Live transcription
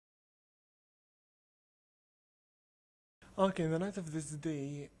Okay, the night of this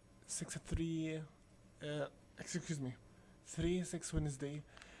day, 6-3, excuse me, 3-6 Wednesday,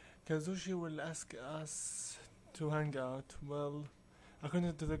 Kazushi will ask us to hang out. Well,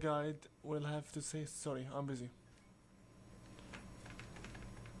 according to the guide, we'll have to say sorry, I'm busy.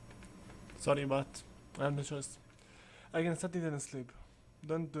 Sorry, but I have no choice. I can study then sleep.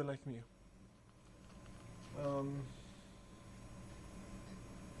 Don't do like me.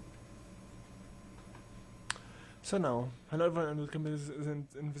 So now, hello everyone and welcome to this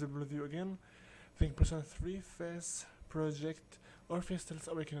Invisible with you again. Think Persona 3 FES project Orpheus Telos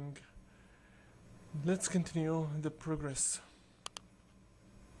Awakening. Let's continue the progress.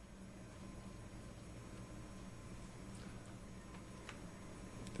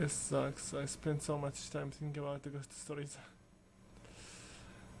 This sucks. I spent so much time thinking about the ghost stories.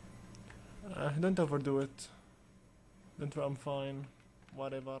 Don't overdo it. Don't worry, I'm fine.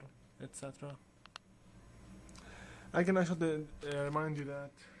 Whatever, etc. I can actually remind you that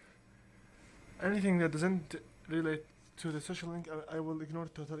anything that doesn't relate to the social link, I will ignore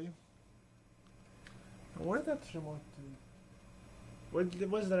totally. Where's that remote?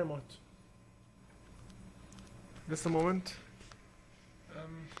 Where's the remote? Just a moment.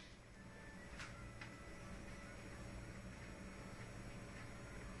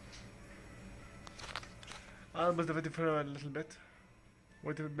 I'll pause the video for a little bit.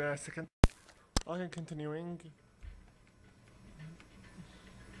 Wait a second. Okay, continuing.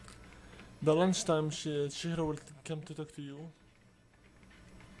 The lunchtime, Shihiro will come to talk to you.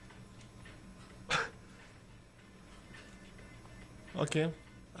 Okay,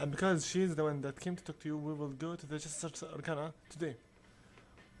 and because she's the one that came to talk to you, we will go to the Justice Arcana today.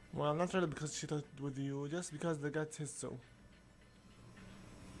 Well, not really because she talked with you, just because the guide says so.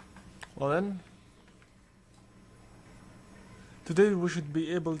 Well then, today we should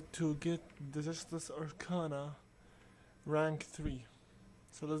be able to get the Justice Arcana rank 3.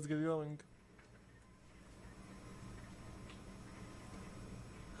 So let's get going.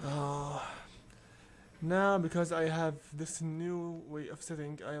 Now, because I have this new way of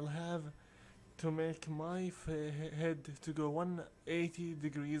setting, I'll have to make my head to go 180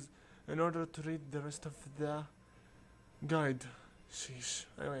 degrees in order to read the rest of the guide. Sheesh.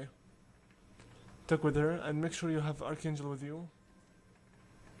 Anyway, talk with her and make sure you have Archangel with you.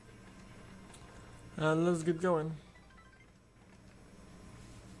 And let's get going.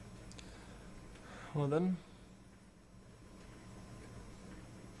 Well then.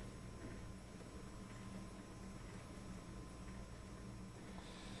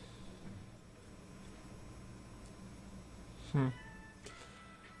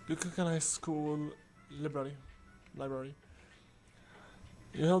 Yukukan High School library.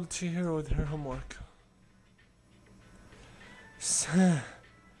 You helped Chihiro with her homework.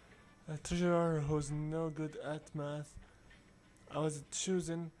 A treasurer who's no good at math. I was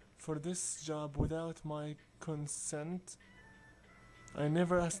chosen for this job without my consent. I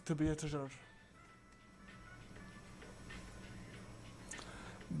never asked to be a treasurer.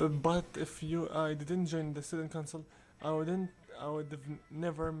 But if I didn't join the student council, I would have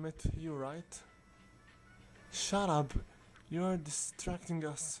never met you, right? Shut up! You are distracting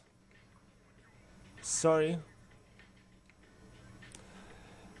us. Sorry.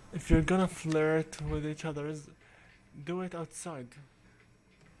 If you're gonna flirt with each other, do it outside.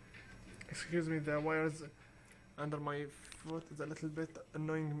 Excuse me, the wires under my foot is a little bit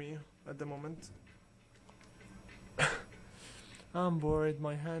annoying me at the moment. I'm bored,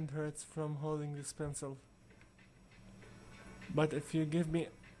 my hand hurts from holding this pencil. But if you give me,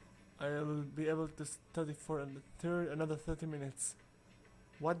 I'll be able to study for another 30 minutes.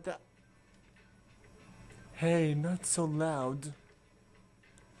 What the? Hey, not so loud.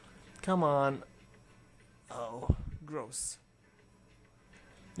 Come on. Oh, gross.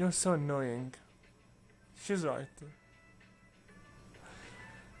 You're so annoying. She's right.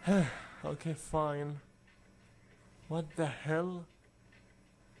 Okay, fine. What the hell?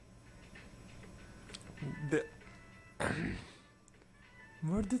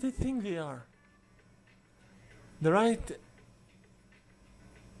 Where do they think they are? The right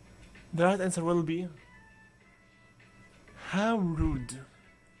answer will be how rude.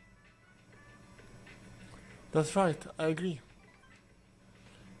 That's right, I agree.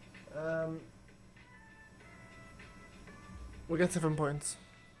 We got 7 points.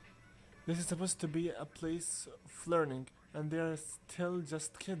 This is supposed to be a place of learning, and they are still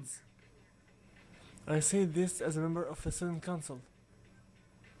just kids. I say this as a member of the student council.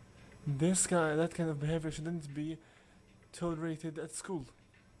 That kind of behavior shouldn't be tolerated at school.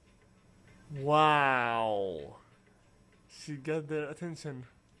 Wow. She got their attention.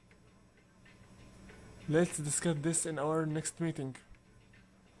 Let's discuss this in our next meeting.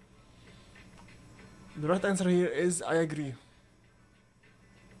 The right answer here is I agree.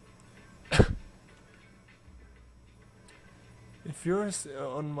 If you're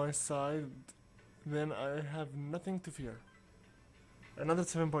on my side, then I have nothing to fear. Another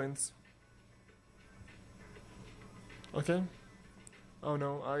 7 points. Okay. Oh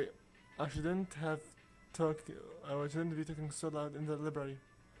no, I shouldn't have talked. I shouldn't be talking so loud in the library.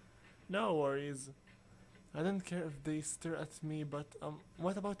 No worries. I don't care if they stare at me, but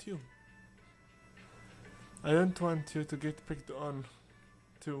what about you? I don't want you to get picked on,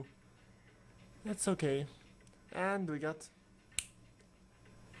 too. It's okay. And we got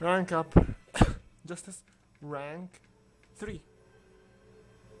rank up. Justice rank 3.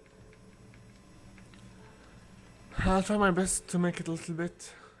 I'll try my best to make it a little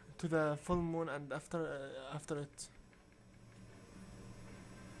bit to the full moon and after it.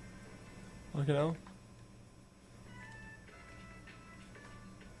 Okay now.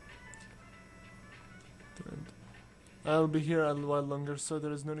 I'll be here a while longer, so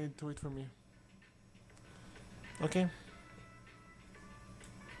there is no need to wait for me. Okay.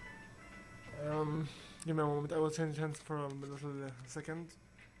 Give me a moment. I will change hands for a little second.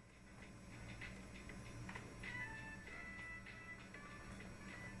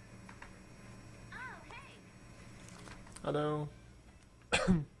 Hello.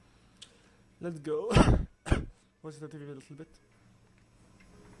 Let's go. Watch the TV a little bit.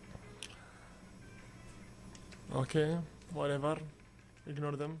 Okay, whatever.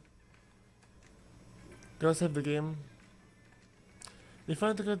 Ignore them. Go save the game. If I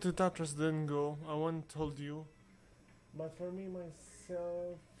want to go to Tatras, then go. I won't hold you. But for me,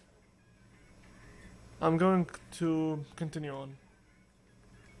 myself, I'm going to continue on.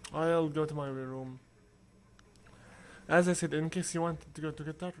 I'll go to my room. As I said, in case you wanted to go to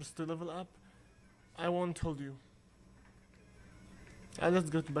Tatras to level up, I won't hold you. I'll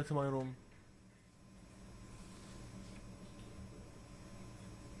just go back to my room.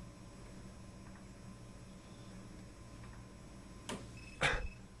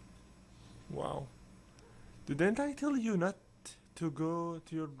 Wow. Didn't I tell you not to go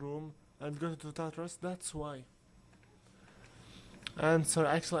to your room and go to Tatras? That's why. And sorry,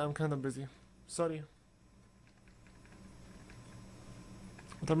 actually I'm kinda busy. Sorry.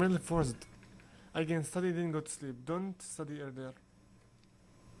 But I'm really forced. I can study then go to sleep. Don't study earlier.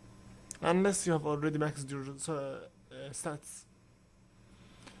 Unless you have already maxed your stats.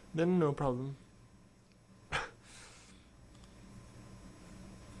 Then no problem.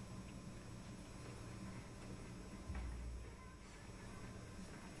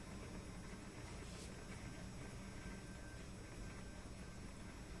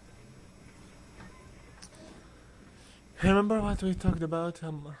 Remember what we talked about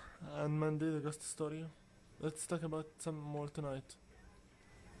on Monday, the ghost story? Let's talk about some more tonight.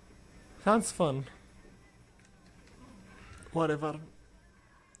 Sounds fun. Whatever.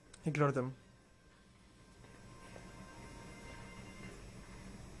 Ignore them.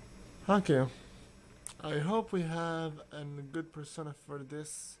 Okay. I hope we have a good persona for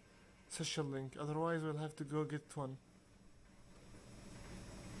this social link. Otherwise, we'll have to go get one.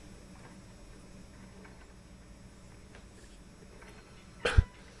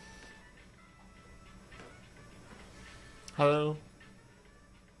 Hello.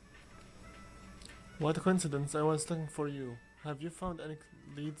 What a coincidence, I was looking for you. Have you found any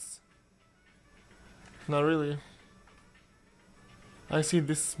leads? Not really. I see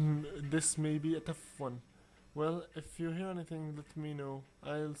this may be a tough one. Well, if you hear anything, let me know.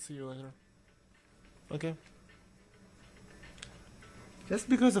 I'll see you later. Okay. Just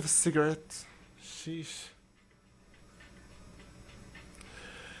because of a cigarette. Sheesh.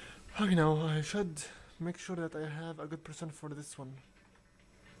 Okay, now I should make sure that I have a good person for this one.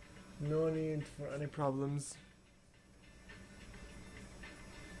 No need for any problems.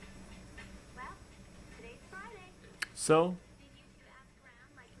 Well, today's Friday. So? Did you two ask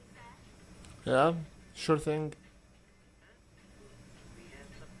around like we said? Yeah, sure thing. We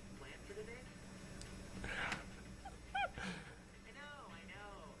have something planned for today? I know.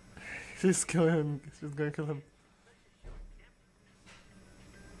 She's killing him. She's gonna kill him.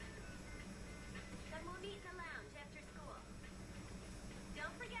 Then we'll meet in the lounge after school.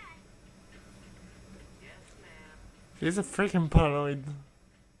 Don't forget. Yes, ma'am. She's a freaking paranoid.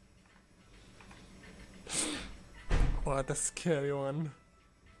 What a scary one.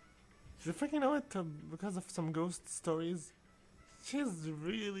 She's freaking out because of some ghost stories. She's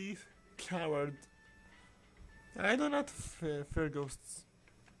really coward. I do not fear ghosts.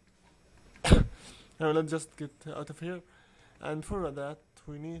 Now let's just get out of here. And for that,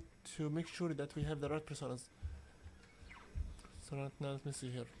 we need to make sure that we have the right personas. So right now, let me see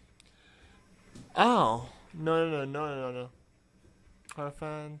here. Oh! No.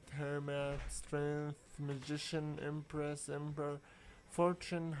 Hierophant, Hermit, Strength, Magician, Empress, Emperor,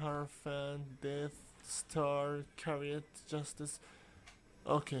 Fortune, Hierophant, Death, Star, Chariot, Justice.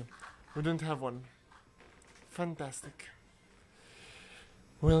 Okay, we don't have one. Fantastic.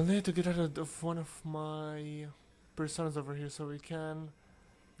 We'll need to get rid of one of my personas over here so we can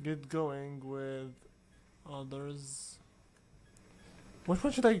get going with others. Which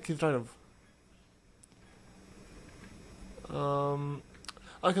one should I get rid of?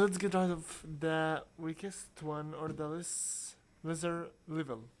 Okay, let's get rid of the weakest one or the lesser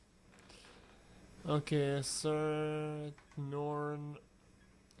level. Okay, Sir, Norn,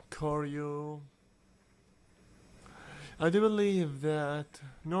 Koryu. I do believe that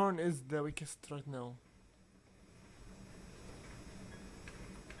Norn is the weakest right now.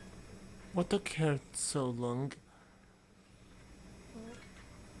 What took her so long?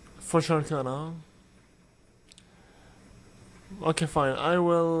 For Sharkana. Okay, fine. I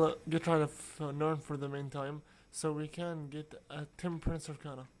will get rid of Norn for the meantime, so we can get a Temperance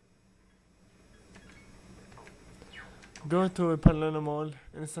Arcana. Go to Palena Mall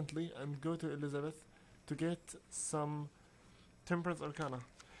instantly and go to Elizabeth to get some Temperance Arcana.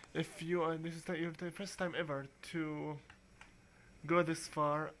 If you are this is your first time ever to go this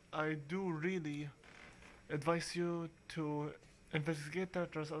far, I do really advise you to investigate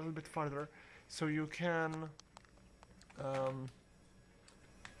Tartarus a little bit further, so you can,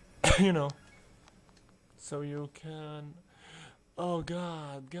 you know, so you can. Oh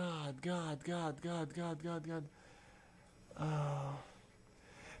God!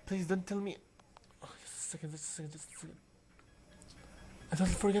 Please don't tell me. Oh, just a second. I don't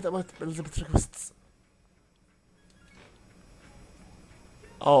forget about Elizabeth's requests.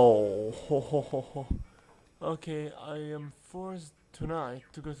 Oh, ho. Okay, I am forced tonight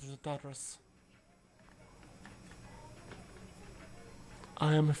to go to the Tartarus.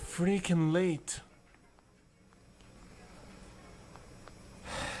 I am freaking late.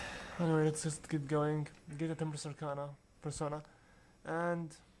 Anyway, let's just get going. Get a Temperance Arcana persona,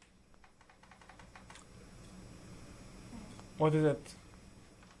 and what is it?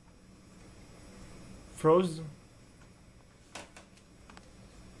 Froze?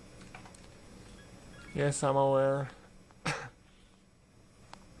 Yes, I'm aware.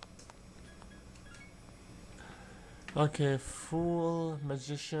 Okay, Fool,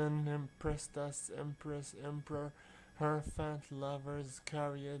 Magician, Empress, Empress, Emperor, Hierophant, Lovers,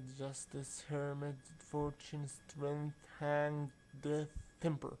 Chariot, Justice, Hermit, Fortune, Strength, Hang, Death,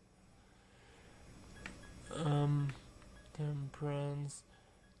 Temper. Temperance.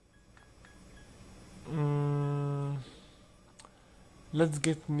 Let's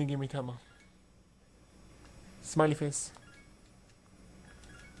get Megami Tama. Smiley face.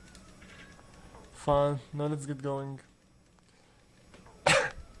 Fine, now let's get going.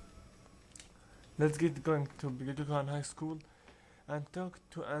 Let's get going to Bigatukan High School and talk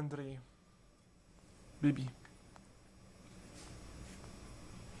to Andre. Baby.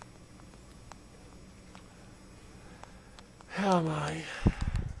 How am I?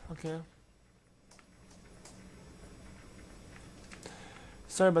 Okay.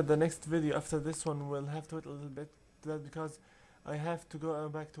 Sorry, but the next video after this one will have to wait a little bit. That because I have to go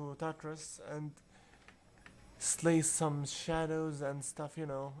back to Tartarus and slay some shadows and stuff, you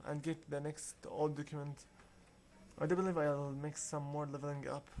know, and get the next old document. I do believe I'll make some more leveling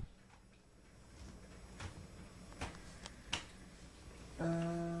up.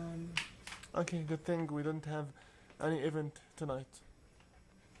 Okay, good thing we don't have any event tonight.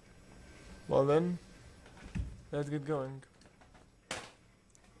 Well then, let's get going.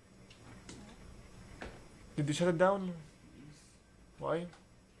 Did you shut it down? Why?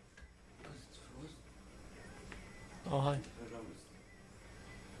 Oh, hi.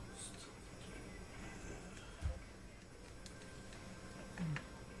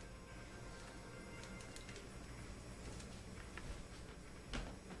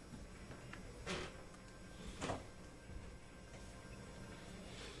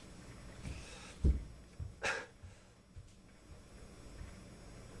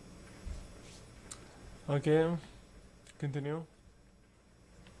 Okay, continue.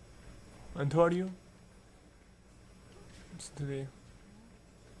 And who are you? It's today.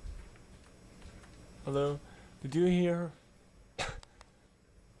 Hello, did you hear?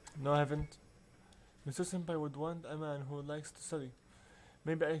 No, I haven't. Mr. Senpai would want a man who likes to study.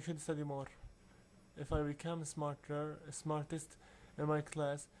 Maybe I should study more. If I become smartest in my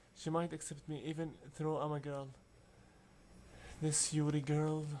class, she might accept me even though I'm a girl. This Yuri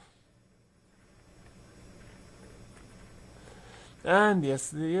girl. And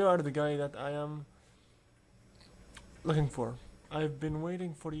yes, you are the guy that I am looking for. I've been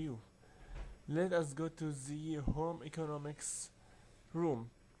waiting for you. Let us go to the home economics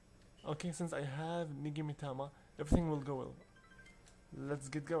room. Okay, since I have Nigimitama, everything will go well. Let's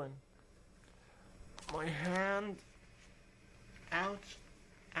get going. My hand. Ouch.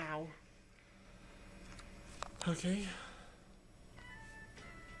 Ow. Okay.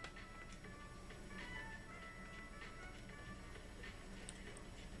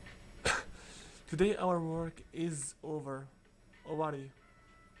 Today our work is over. Owari.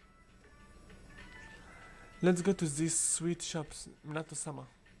 Let's go to these sweet shops, Minato-sama.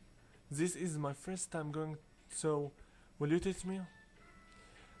 This is my first time going, so will you teach me?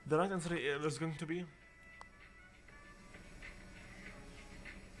 The right answer is going to be...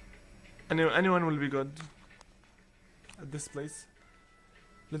 Anyone will be good at this place.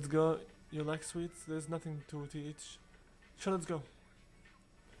 Let's go. You like sweets? There's nothing to teach. Sure, let's go.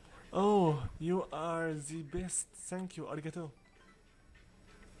 Oh, you are the best. Thank you, arigato.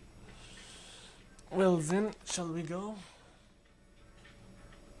 Well then, shall we go?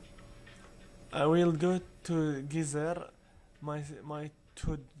 I will go to Gizer, my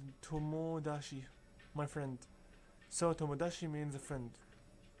Tomodachi, my friend. So Tomodachi means a friend.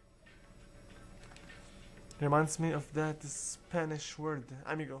 Reminds me of that Spanish word,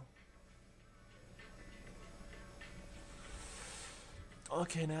 amigo.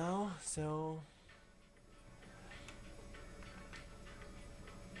 Okay now, so...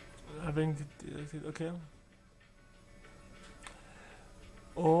 having okay.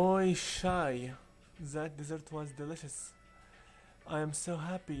 Oi shy, that dessert was delicious. I am so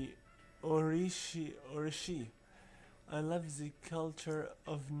happy. Orishi. I love the culture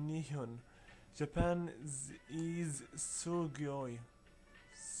of Nihon. Japan is sugoi.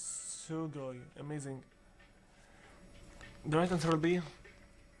 Amazing. The right answer will be...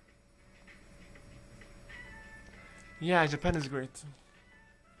 yeah, Japan is great.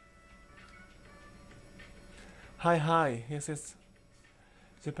 Hi. Yes.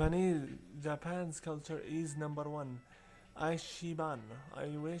 Japan's culture is number one. Aishiban. I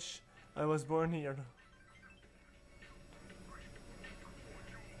wish I was born here.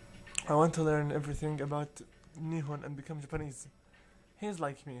 I want to learn everything about Nihon and become Japanese. He's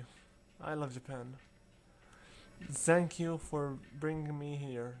like me. I love Japan. Thank you for bringing me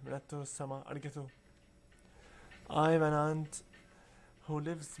here. Minato-sama, arigato. I have an aunt who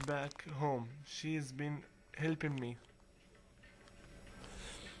lives back home. She's been helping me.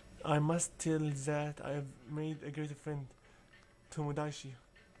 I must tell that I have made a great friend, Tomodachi.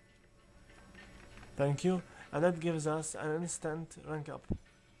 Thank you. And that gives us an instant rank up.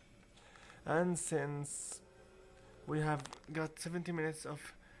 And since we have got 70 minutes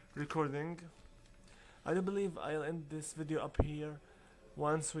of recording, I do believe I'll end this video up here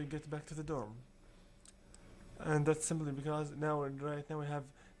once we get back to the dorm. And that's simply because right now we have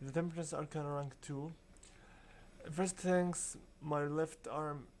the Temperance Arcana rank 2. First things, my left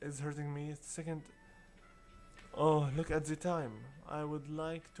arm is hurting me. Second, oh, look at the time. I would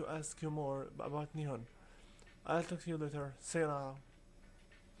like to ask you more about Nihon. I'll talk to you later. Sayonara.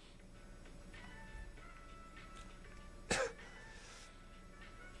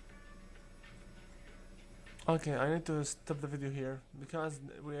 Okay, I need to stop the video here because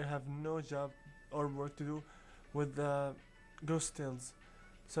we have no job or work to do with the ghost tales.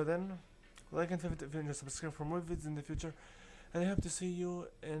 So then, like and favorite if you enjoy, subscribe for more videos in the future, and I hope to see you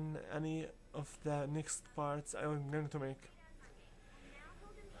in any of the next parts I'm going to make.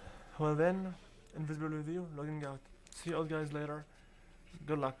 Well then, invisible with you, logging out. See you all guys later.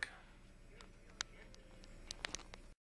 Good luck.